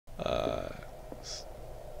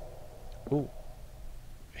Ooh.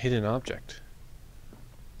 Hidden object.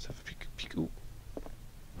 Let's have a peek. Ooh.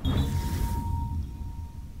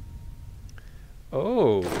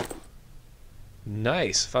 Oh.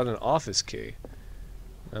 Nice. Found an office key.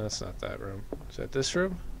 No, that's not that room. Is that this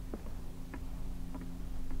room?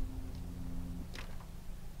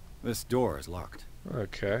 This door is locked.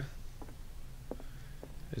 Okay.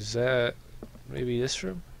 Is that maybe this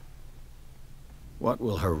room? What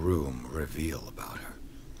will her room reveal about her?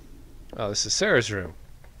 Oh, this is Sarah's room.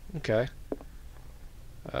 Okay.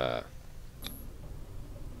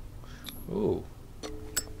 Ooh.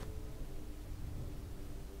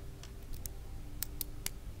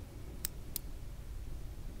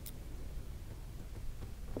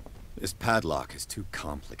 This padlock is too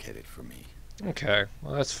complicated for me. Okay.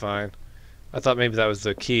 Well, that's fine. I thought maybe that was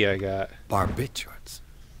the key I got. Barbiturates.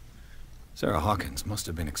 Sarah Hawkins must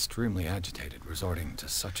have been extremely agitated resorting to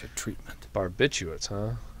such a treatment. Barbiturates,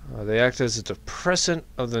 huh? They act as a depressant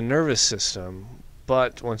of the nervous system,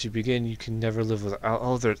 but once you begin, you can never live without.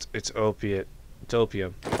 Oh, it's opiate. It's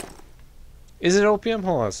opium. Is it opium?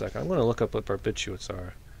 Hold on a second. I'm going to look up what barbiturates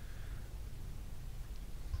are.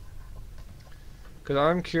 Because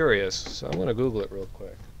I'm curious, so I'm going to Google it real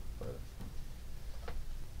quick.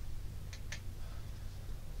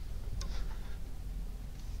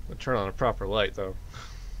 I'll turn on a proper light, though.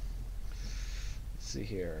 Let's see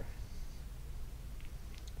here.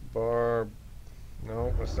 No,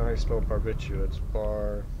 that's not how you spell barbiturates.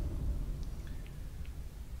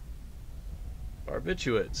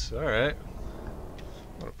 Barbiturates. Alright.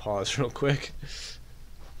 I'm going to pause real quick.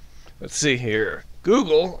 Let's see here.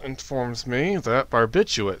 Google informs me that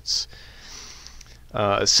barbiturates,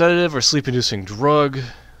 a sedative or sleep-inducing drug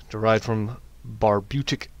derived from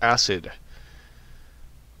barbutic acid.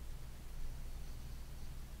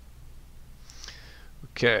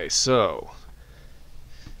 Okay, so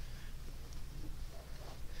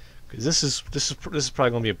because this is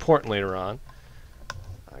probably going to be important later on.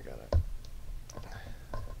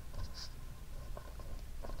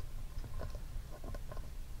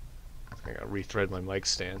 I gotta rethread my mic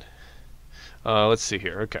stand. Let's see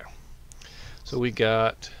here. Okay, so we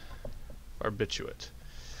got barbiturate.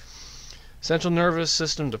 Central nervous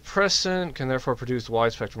system depressant, can therefore produce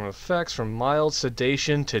wide spectrum of effects from mild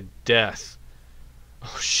sedation to death.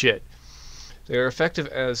 Oh shit. They are effective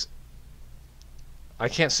as, I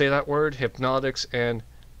can't say that word, hypnotics and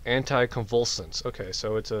anticonvulsants. Okay,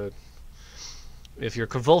 so it's a, if you're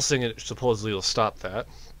convulsing it supposedly will stop that.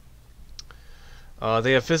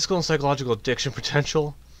 They have physical and psychological addiction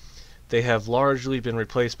potential. They have largely been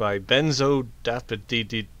replaced by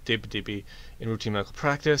benzodiazepines in routine medical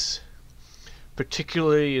practice,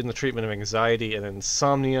 particularly in the treatment of anxiety and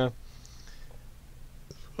insomnia.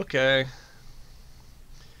 Okay.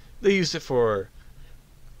 They used it for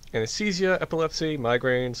anesthesia, epilepsy,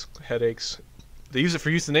 migraines, headaches. They use it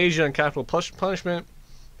for euthanasia and capital punishment,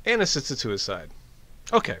 and assisted suicide.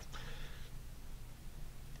 Okay.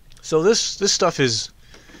 So this stuff is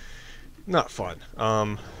not fun.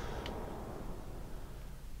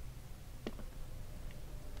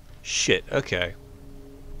 Shit. Okay.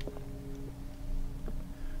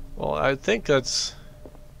 Well, I think that's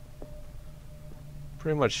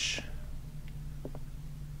pretty much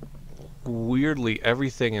weirdly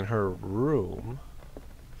everything in her room.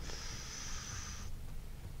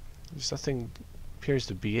 There's nothing appears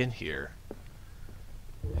to be in here.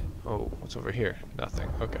 Oh, what's over here? Nothing.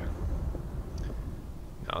 Okay.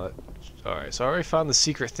 Now that, alright, so I already found the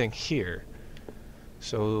secret thing here.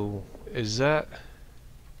 So, is that...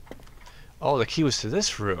 Oh, the key was to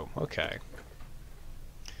this room. Okay.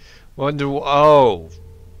 Wonder... Oh!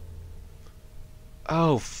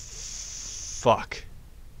 Oh, fuck.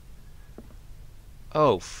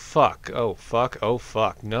 Oh, fuck. Oh, fuck. Oh,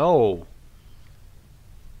 fuck. No!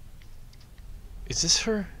 Is this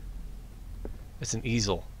her? It's an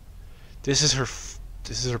easel. This is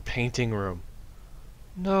her painting room.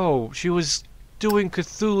 No, she was doing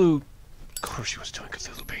Cthulhu. Of course she was doing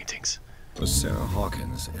Cthulhu paintings. Was Sarah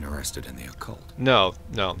Hawkins interested in the occult? No,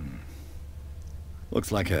 no.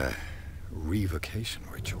 Looks like a revocation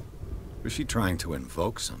ritual. Was she trying to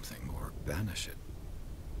invoke something or banish it?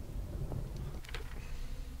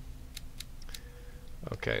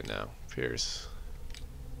 Okay, now, here's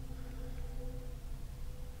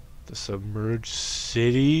the submerged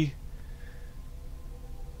city.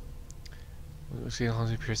 We see how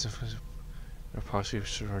the appears or possibly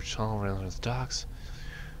submerged tunnel around the docks.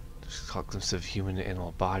 There's a glimpse of human and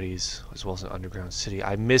animal bodies, as well as an underground city.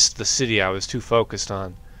 I missed the city. I was too focused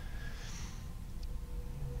on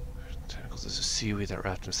tentacles. There's a seaweed that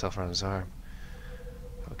wrapped himself around his arm.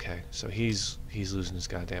 Okay. Okay, so he's losing his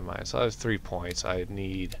goddamn mind. So I have 3 points. I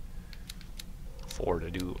need 4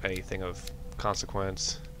 to do anything of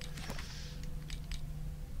consequence.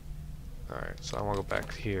 Alright, so I want to go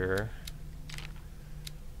back here.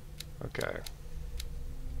 Okay.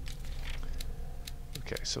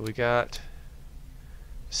 Okay, so we got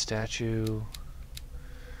statue.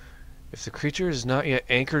 If the creature is not yet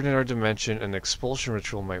anchored in our dimension, an expulsion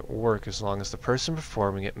ritual might work as long as the person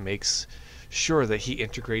performing it makes sure that he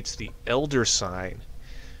integrates the elder sign.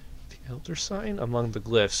 The elder sign among the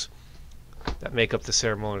glyphs that make up the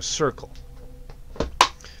ceremonial circle.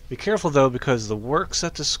 Be careful though, because the works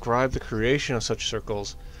that describe the creation of such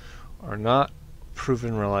circles are not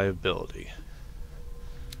proven reliability.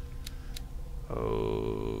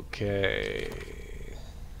 Okay.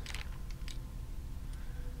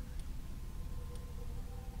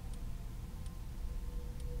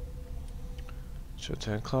 So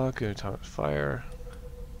 10 o'clock, atomic fire.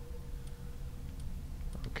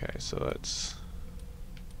 Okay, so that's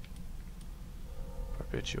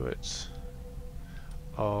barbiturates.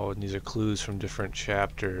 Oh, and these are clues from different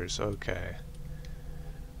chapters. Okay.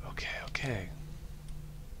 Okay. Okay.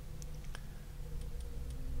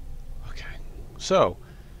 So,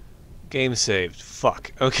 game saved.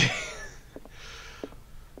 Fuck. Okay.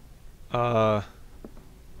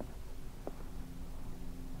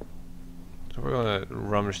 So we're gonna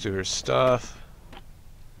rummage through her stuff.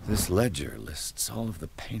 This ledger lists all of the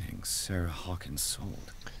paintings Sarah Hawkins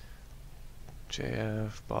sold.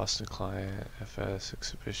 JF, Boston Client, FS,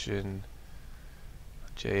 Exhibition,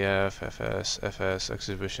 JF, FS,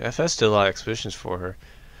 Exhibition. FS did a lot of exhibitions for her.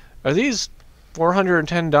 Are these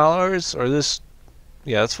 $410? Or this...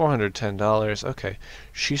 Yeah, that's $410. Okay.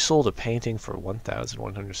 She sold a painting for $1,160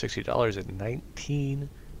 in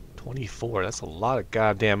 1924. That's a lot of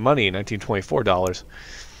goddamn money in 1924 dollars.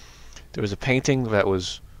 There was a painting that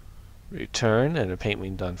was returned and a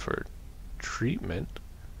painting done for treatment.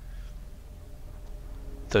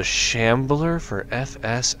 The Shambler for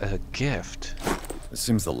FS, a gift. It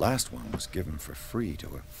seems the last one was given for free to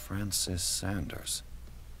a Francis Sanders.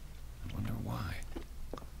 I wonder why.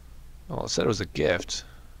 Oh, it said it was a gift.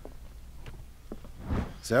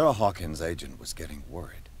 Sarah Hawkins' agent was getting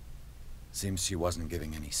worried. Seems she wasn't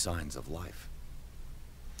giving any signs of life.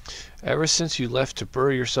 Ever since you left to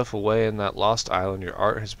bury yourself away in that lost island, your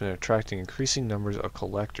art has been attracting increasing numbers of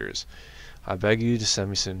collectors. I beg you to send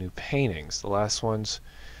me some new paintings. The last ones,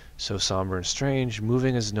 so somber and strange,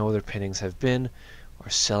 moving as no other paintings have been, are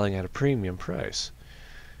selling at a premium price.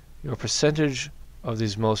 Your percentage of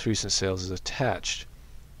these most recent sales is attached.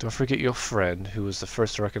 Don't forget your friend, who was the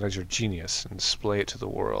first to recognize your genius and display it to the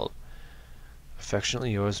world.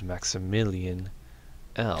 Affectionately yours, Maximilian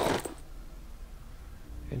L.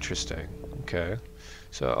 Interesting. Okay.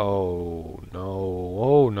 So, oh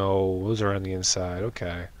no, those are on the inside.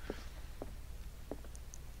 Okay.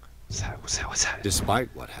 What's that? Despite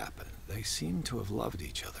what happened, they seem to have loved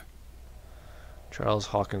each other. Charles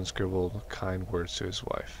Hawkins scribbled kind words to his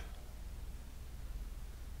wife.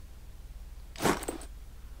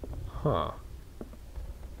 Huh.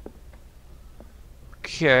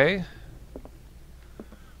 Okay.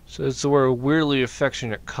 So we're a weirdly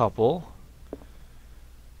affectionate couple.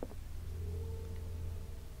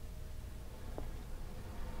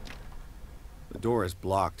 The door is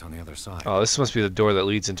blocked on the other side. Oh, this must be the door that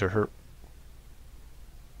leads into her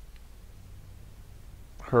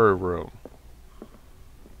room.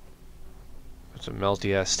 It's a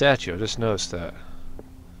melty ass statue. I just noticed that.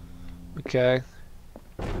 Okay.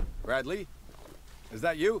 Bradley? Is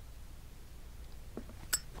that you?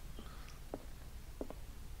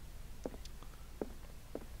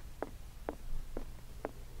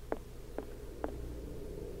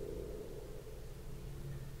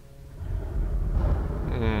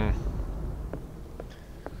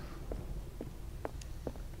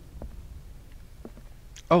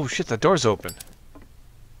 Oh shit, the door's open.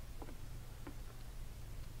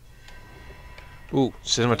 Ooh,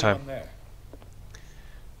 cinema time.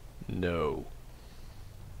 No.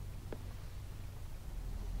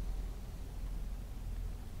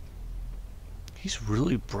 He's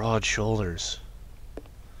really broad shoulders.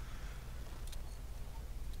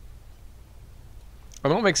 I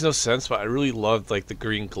know it makes no sense, but I really love like the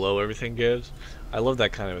green glow everything gives. I love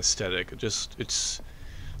that kind of aesthetic. It's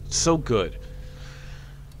so good.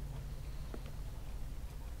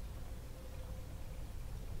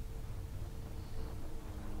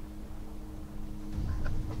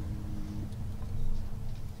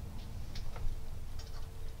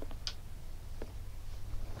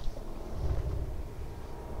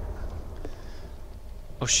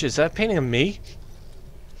 Oh shit, is that a painting of me?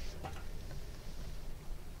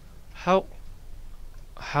 How...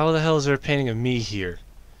 How the hell is there a painting of me here?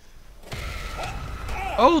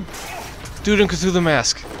 Oh! Dude in Cthulhu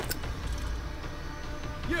mask.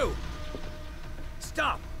 You!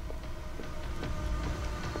 Stop!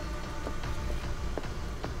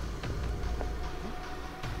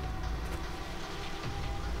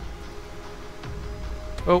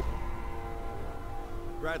 Oh.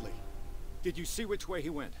 Bradley, did you see which way he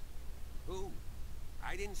went? Who?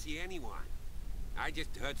 I didn't see anyone. I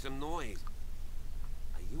just heard some noise.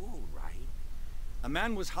 Are you all right? A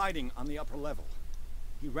man was hiding on the upper level.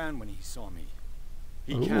 He ran when he saw me.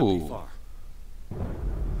 He can't be Ooh. far.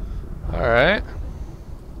 Alright.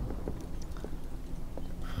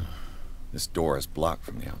 This door is blocked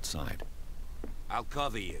from the outside. I'll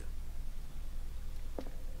cover you.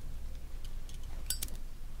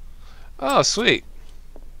 Oh, sweet.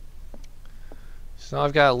 So now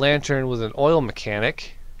I've got a lantern with an oil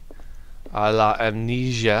mechanic. A la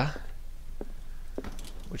Amnesia.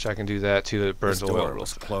 Which I can do that too. It burns This oil door real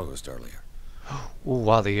was fast. closed earlier. Oh,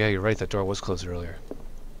 wow. Yeah, you're right. That door was closed earlier.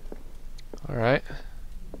 Alright.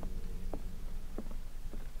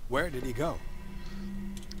 Where did he go?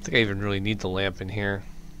 I think I even really need the lamp in here.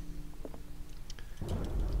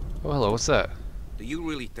 Oh, hello. What's that? Do you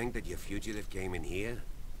really think that your fugitive came in here?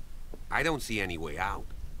 I don't see any way out.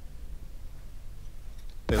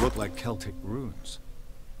 They look like Celtic runes.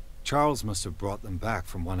 Charles must have brought them back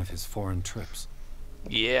from one of his foreign trips.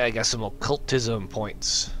 Yeah, I got some occultism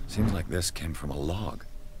points. Seems like this came from a log.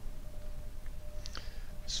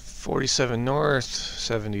 It's 47 north,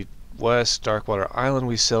 70 west, Darkwater Island.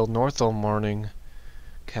 We sailed north all morning.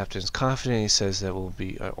 Captain's confident. He says that will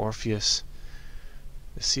be Orpheus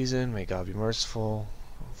this season. May God be merciful.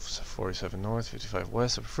 47 north, 55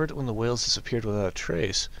 west. I preferred it when the whales disappeared without a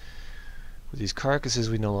trace. With these carcasses,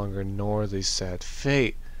 we no longer know the sad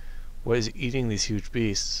fate. What is eating these huge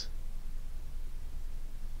beasts?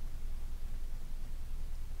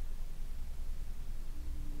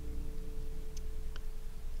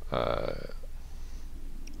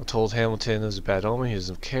 I told Hamilton it was a bad omen. He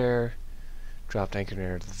doesn't care. Dropped anchor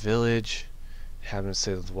near the village. Inhabitants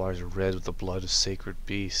say that the waters are red with the blood of sacred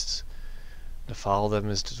beasts. To follow them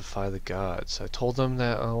is to defy the gods. I told them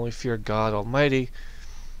that I only fear God Almighty,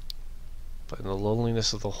 but in the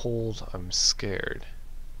loneliness of the hold, I'm scared.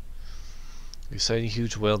 We sight a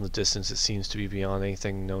huge whale in the distance that seems to be beyond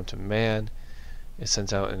anything known to man. It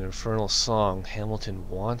sends out an infernal song. Hamilton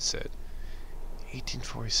wants it.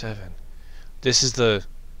 1847. This is the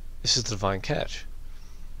divine catch.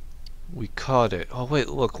 We caught it. Oh wait,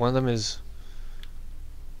 look, one of them is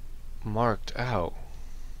marked out.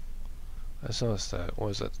 I just noticed that. What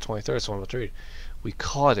was that? The 23rd, so I'm about to read. We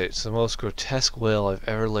caught it. It's the most grotesque whale I've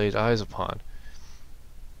ever laid eyes upon.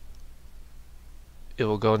 It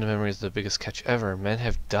will go into memory as the biggest catch ever. Men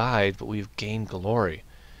have died, but we've gained glory.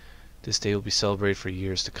 This day will be celebrated for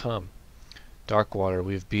years to come. Darkwater,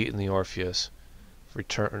 we have beaten the Orpheus.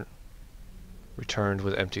 Returned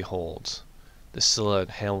with empty holds. The Scylla and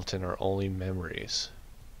Hamilton are only memories.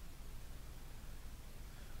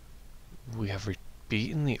 We have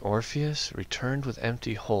beaten the Orpheus, returned with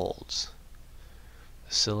empty holds.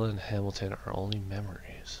 The Scylla and Hamilton are only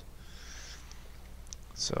memories.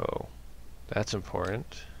 So, that's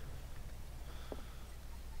important.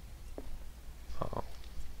 Oh.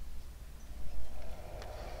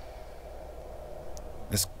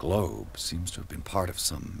 This globe seems to have been part of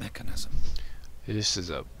some mechanism. This is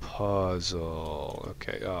a puzzle.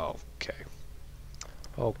 Okay, okay.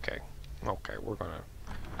 Okay. Okay, we're gonna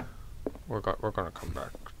come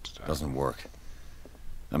back to that. Doesn't work.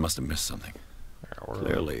 I must have missed something. Yeah,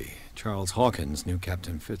 Clearly, Charles Hawkins knew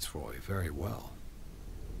Captain Fitzroy very well.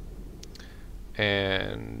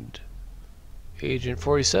 And Agent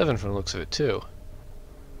 47 from the looks of it too.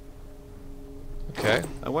 Okay.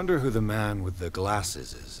 I wonder who the man with the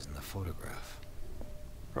glasses is in the photograph.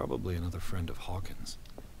 Probably another friend of Hawkins.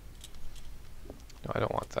 No, I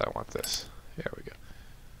don't want that. I want this. There we go.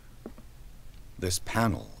 This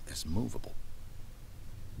panel is movable.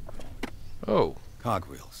 Oh.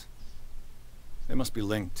 Cogwheels. They must be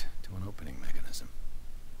linked to an opening mechanism.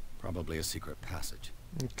 Probably a secret passage.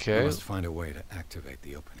 We Okay. must find a way to activate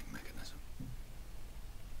the opening mechanism.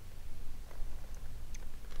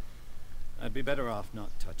 I'd be better off not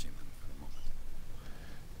touching them for the moment.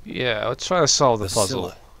 Yeah, let's try to solve the puzzle.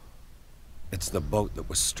 Scylla. It's the boat that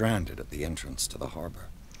was stranded at the entrance to the harbor.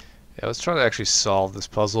 Yeah, let's try to actually solve this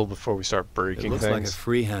puzzle before we start It breaking looks like a things.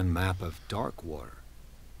 freehand map of Darkwater.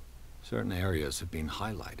 Certain areas have been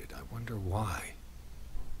highlighted. I wonder why.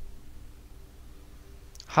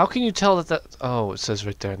 How can you tell that? Oh, it says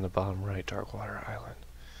right there in the bottom right, Darkwater Island.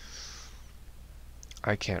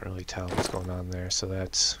 I can't really tell what's going on there, so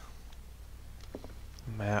that's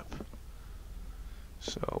map.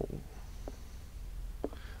 So,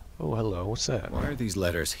 oh hello, what's that? Why are these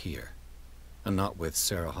letters here, and not with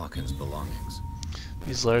Sarah Hawkins' belongings?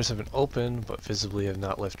 These letters have been opened, but visibly have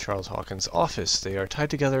not left Charles Hawkins' office. They are tied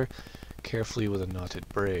together carefully with a knotted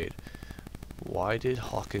braid. Why did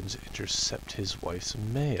Hawkins intercept his wife's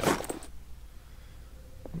mail?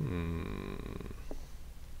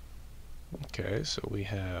 Okay, so we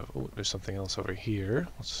have... oh, there's something else over here.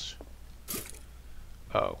 Let's...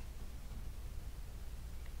 oh.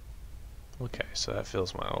 Okay, so that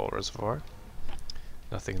fills my old reservoir.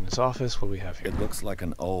 Nothing in this office. What do we have here? It looks like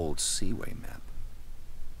an old seaway map.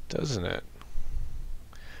 Doesn't it?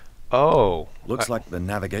 Oh! Looks like the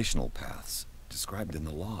navigational paths described in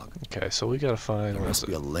the log. Okay, so we gotta find... There must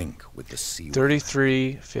be a link with the seaway.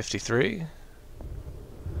 3353?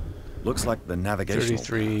 Looks like the navigational paths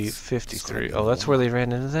 3353. described in Oh, the that's where log. they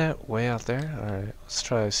ran into that? Way out there? Alright, let's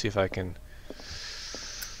try to see if I can...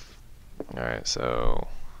 alright, so...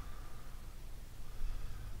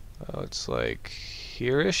 oh, it's like...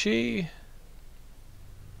 here-ish-y?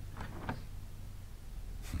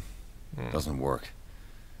 Doesn't work.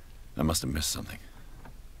 I must have missed something.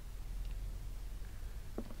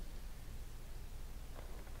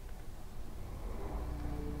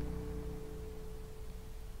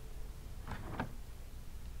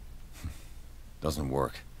 Doesn't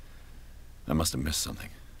work. I must have missed something.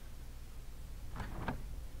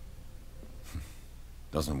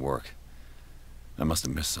 Doesn't work. I must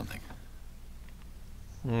have missed something.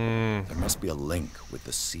 There must be a link with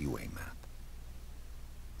the seaway map.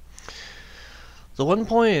 The one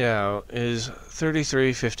pointed out is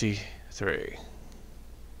 3353.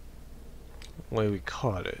 The way we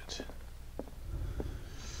caught it.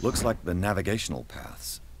 Looks like the navigational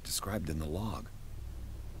paths described in the log.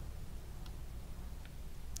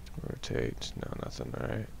 Rotate. No, nothing.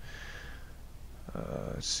 Alright.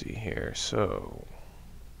 Let's see here. So...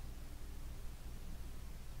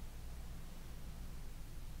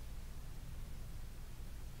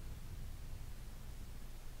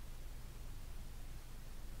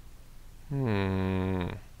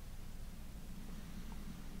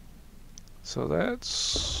 so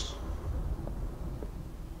that's...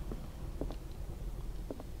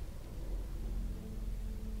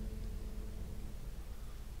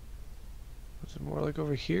 is it more like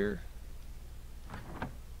over here?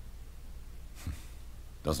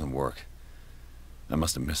 Doesn't work. I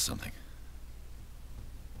must have missed something.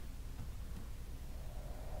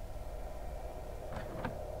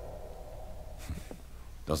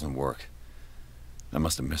 Doesn't work. I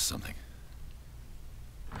must have missed something.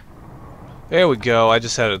 There we go. I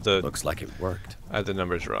just had the... Looks like it worked. I had the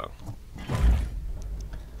numbers wrong.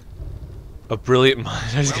 A brilliant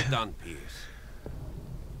mind. Well done, Pierce.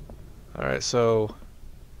 Alright, so...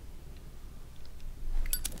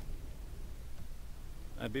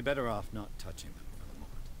 I'd be better off not touching them for the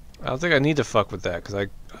moment. I don't think I need to fuck with that, because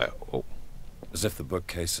oh, As if the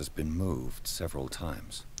bookcase has been moved several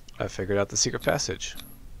times. I figured out the secret passage.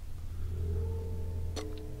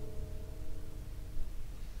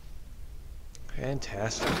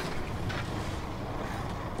 Fantastic.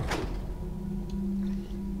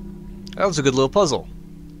 That was a good little puzzle.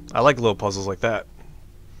 I like little puzzles like that.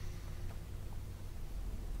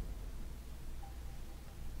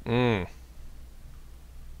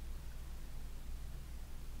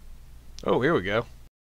 Oh, here we go.